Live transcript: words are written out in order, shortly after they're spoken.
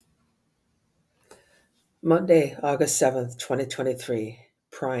Monday, August 7th, 2023.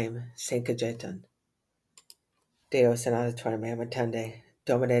 Prime, St. Cajetan. Deus in auditorium attende,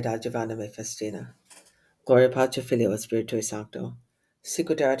 Domine da Giovanna me festina. Gloria Patri Filio Spiritui Sancto.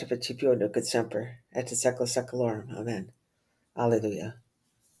 Sicut erat in principio nunc et semper, et in saecula saeculorum. Amen. Alleluia.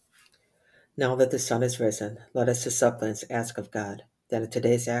 Now that the sun is risen, let us as suppliants ask of God, that in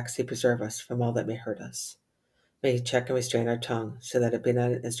today's acts he preserve us from all that may hurt us. May he check and restrain our tongue, so that it be not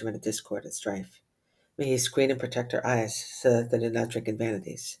an instrument of discord and strife. May he screen and protect our eyes, so that they do not drink in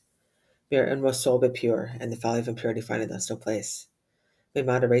vanities. May our inmost soul be pure, and the folly of impurity find in us no place. May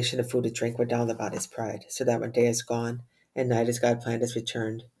moderation of food and drink wear down the body's pride, so that when day is gone, and night as God planned is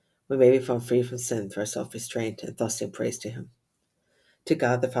returned, we may be found free from sin through our self-restraint, and thus sing praise to him. To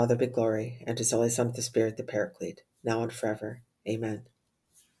God the Father be glory, and to his only Son the Spirit the Paraclete, now and forever. Amen.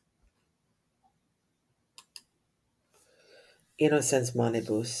 Innocens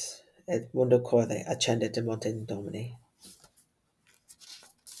manibus, et mundo corde accendit de montem Domini.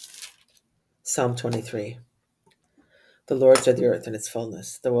 Psalm 23. The Lord's are the earth and its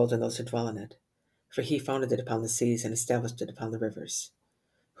fullness, the world and those who dwell in it. For he founded it upon the seas and established it upon the rivers.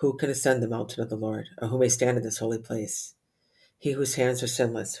 Who can ascend the mountain of the Lord, or who may stand in this holy place? He whose hands are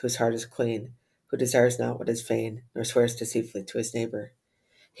sinless, whose heart is clean, who desires not what is vain, nor swears deceitfully to his neighbor.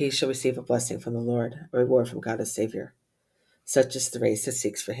 He shall receive a blessing from the Lord, a reward from God his Savior. Such is the race that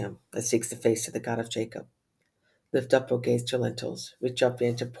seeks for him, that seeks the face of the God of Jacob. Lift up, O gates, your lintels, reach up the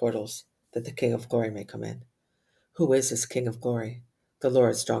ancient portals, that the King of glory may come in. Who is this King of glory? The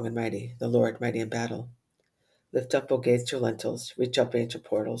Lord strong and mighty, the Lord mighty in battle. Lift up, O gates, your lintels, reach up ancient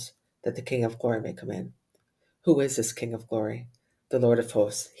portals, that the King of glory may come in. Who is this King of glory? The Lord of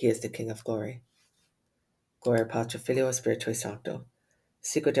hosts, he is the King of glory. Gloria Patri Filio Spiritui Sancto.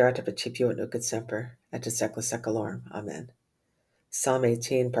 Sicut erat in principio nunc et semper, et in saecula saeculorum. Amen. Psalm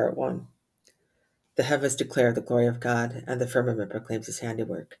 18, Part 1. The heavens declare the glory of God, and the firmament proclaims his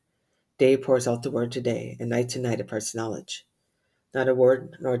handiwork. Day pours out the word to day, and night imparts knowledge. Not a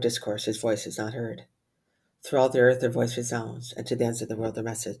word nor a discourse his voice is not heard. Through all the earth their voice resounds, and to the ends of the world their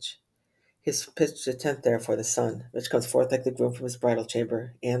message. He has pitched a tent there for the sun, which comes forth like the groom from his bridal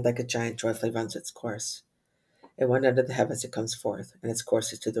chamber, and like a giant joyfully runs its course. At one end of the heavens it comes forth, and its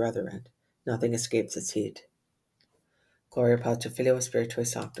course is to the other end. Nothing escapes its heat. Gloria Patri Filio Spiritui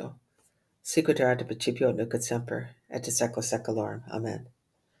Sancto. Sicut erat in principio nunc et semper, et in saecula saeculorum. Amen.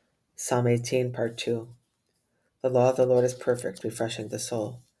 Psalm 18, Part 2. The law of the Lord is perfect, refreshing the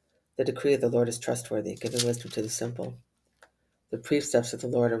soul. The decree of the Lord is trustworthy, giving wisdom to the simple. The precepts of the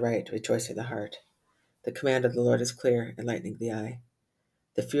Lord are right, rejoicing the heart. The command of the Lord is clear, enlightening the eye.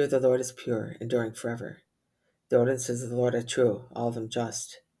 The fear of the Lord is pure, enduring forever. The ordinances of the Lord are true, all of them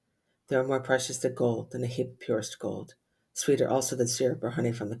just. They are more precious than gold, than a heap of purest gold, sweeter also than syrup or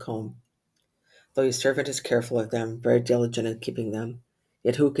honey from the comb. Though your servant is careful of them, very diligent in keeping them,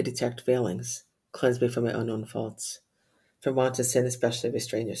 yet who could detect failings? Cleanse me from my unknown faults. From want of sin especially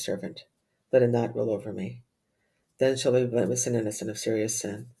restrain your servant. Let it not rule over me. Then shall I be blameless and innocent of serious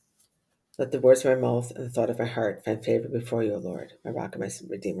sin. Let the words of my mouth and the thought of my heart find favor before you, O Lord, my rock and my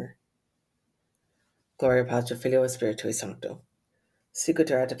redeemer. Gloria Patri Filio Spiritui Sancto.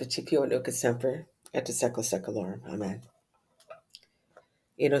 Sicut erat in principio nunc et semper, et in saecula saeculorum. Amen.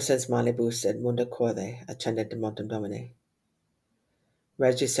 Innocens manibus et mundo corde accendit de montem Domini.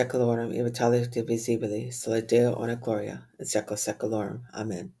 Regis saeculorum immortality visibili, soli Deo ona gloria, in saecula saeculorum.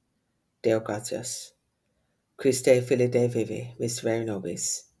 Amen. Deo gratias. Christe Filii Dei vivi, miserere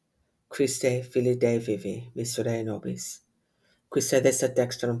nobis. Christe Filii Dei vivi, miserere nobis. Qui sedes et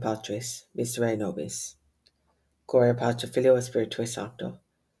dexterum Patris, miserere nobis. Gloria Patri Filio Spiritui Sancto.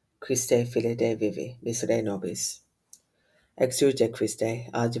 Christe Filii Dei vivi, miserere nobis. Exurge Christe,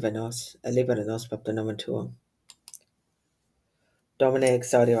 adiuva nos, et libera nos propter nomen tuum. Domine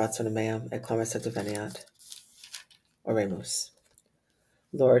exaudiat sonum meam, et clamis et veniat. Oremus.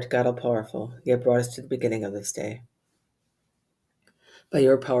 Lord, God all-powerful, you have brought us to the beginning of this day. By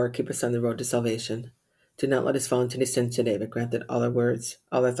your power, keep us on the road to salvation. Do not let us fall into any sin today, but grant that all our words,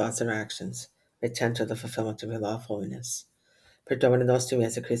 all our thoughts, and our actions may tend to the fulfillment of your law of holiness. Per Domine nostrum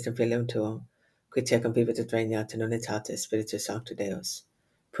Iesu Christum Filium Tuum, qui tecum vivit et regnat in unitate Spiritus Sancto Deus,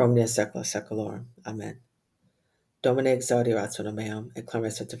 pro omnia saecula saeculorum. Amen. Domine exaudiat sonum meam, et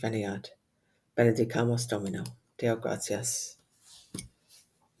clamis et veniat. Benedicamus Domino. Deo gratias.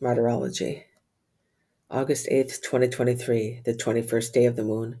 Martyrology. August 8th, 2023, the 21st day of the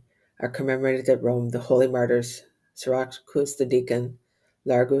moon, are commemorated at Rome the holy martyrs Syracuse the deacon,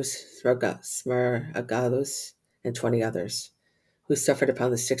 Largus Smaragallus, and 20 others, who suffered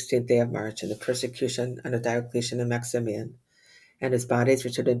upon the 16th day of March in the persecution under Diocletian and Maximian, and his bodies,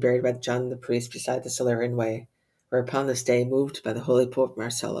 which had been buried by John the priest beside the Salarian Way, were upon this day moved by the holy Pope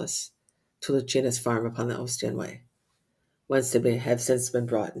Marcellus to Lucina's farm upon the Ostian Way, whence they have since been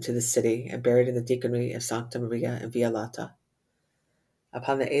brought into the city and buried in the deaconry of Sancta Maria in Via Lata.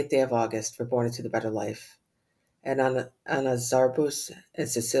 Upon the 8th day of August were born into the better life, and on Azarbus in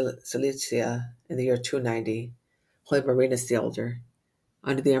Cilicia in the year 290, Holy Marinus the Elder,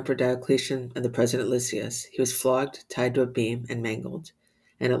 under the Emperor Diocletian and the President Lysias, he was flogged, tied to a beam, and mangled,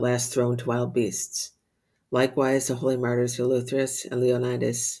 and at last thrown to wild beasts. Likewise, the holy martyrs Eleutherius and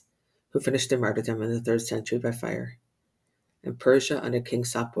Leonidas, who finished their martyrdom in the 3rd century by fire. In Persia, under King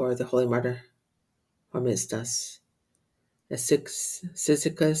Sapor, the holy martyr Hormisdas.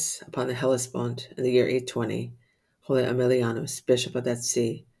 Cyzicus upon the Hellespont in the year 820, holy Aemilianus, bishop of that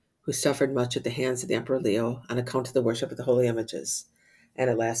see, who suffered much at the hands of the Emperor Leo on account of the worship of the holy images, and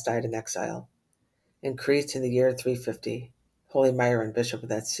at last died in exile. In Crete in the year 350, holy Myron, bishop of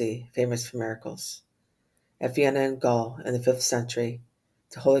that see, famous for miracles. At Vienna in Gaul in the 5th century,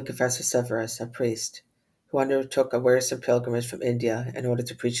 the holy confessor Severus, a priest, who undertook a wearisome pilgrimage from India in order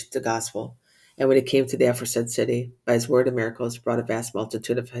to preach the gospel, and when he came to the aforesaid city, by his word and miracles brought a vast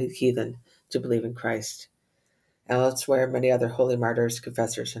multitude of heathen to believe in Christ. And elsewhere many other holy martyrs,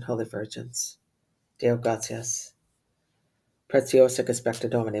 confessors, and holy virgins. Deo gratias. Pretiosa expecta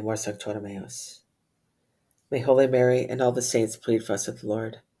Domine mor sanctorum meus. May Holy Mary and all the saints plead for us with the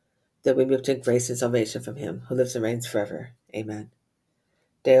Lord, that we may obtain grace and salvation from him who lives and reigns forever. Amen.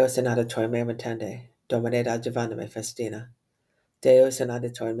 Deus in auditorium meum attende, Domine adjuvanda me festina. Deus in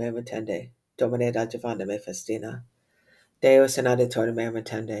auditorium meum attende, Domine adjuvanda me festina. Deus in auditorium meum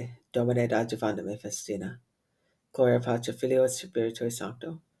attende, Domine adjuvanda me festina. Gloria Patri Filio et Spiritui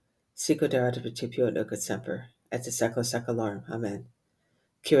Sancto, sicut erat in principio et nunc et semper, et in saecula saeculorum. Amen.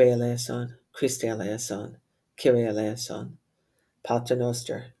 Kyrie eleison, Christe eleison, Kyrie eleison. Pater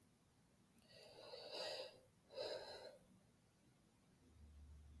noster.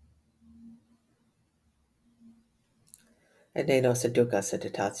 Et ne nos inducas in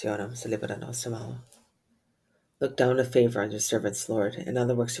tentationem, sed libera nos a malo. Look down with favor on your servants, Lord, and on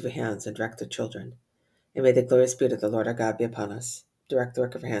the works of your hands, and direct their children. And may the glorious Spirit of the Lord our God be upon us. Direct the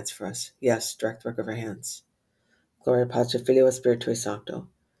work of our hands for us. Yes, direct the work of our hands. Gloria Patri Filio et Spiritui Sancto.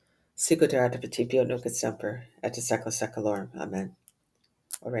 Sicut erat in principio nunc et semper, et in saecula saeculorum. Amen.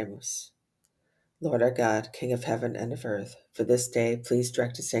 Oremus. Lord our God, King of heaven and of earth, for this day please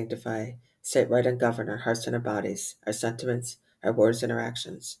direct and sanctify, set right and govern our hearts and our bodies, our sentiments, our words and our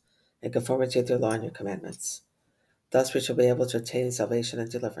actions, in conformity with your law and your commandments. Thus we shall be able to attain salvation and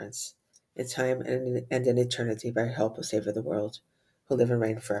deliverance, in time and in eternity by your help, O Savior of the world, who live and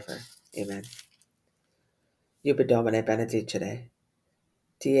reign forever. Amen. Iube Domine benedicere,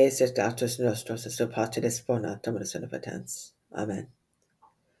 dies et datus nostros et patres bona Dominus omnipotens. Amen.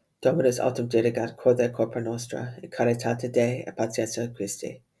 Dominus autem dirigat quod corpora nostra, in caritate Dei et patientia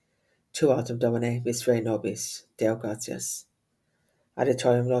Christi. Tu autem Domine, misere nobis, Deo gratias.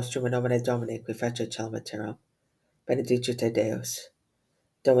 Adiutorium nostrum in nomine Domini, qui fecit caelum et terram. Benedicite Deus.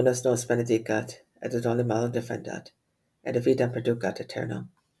 Dominus nos benedicat, et ad omnem malum defendat, et ad vitam perducat aeternam.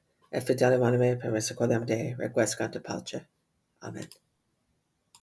 Et fidelium anime per misericordiam Dei requiescant in pace. Amen.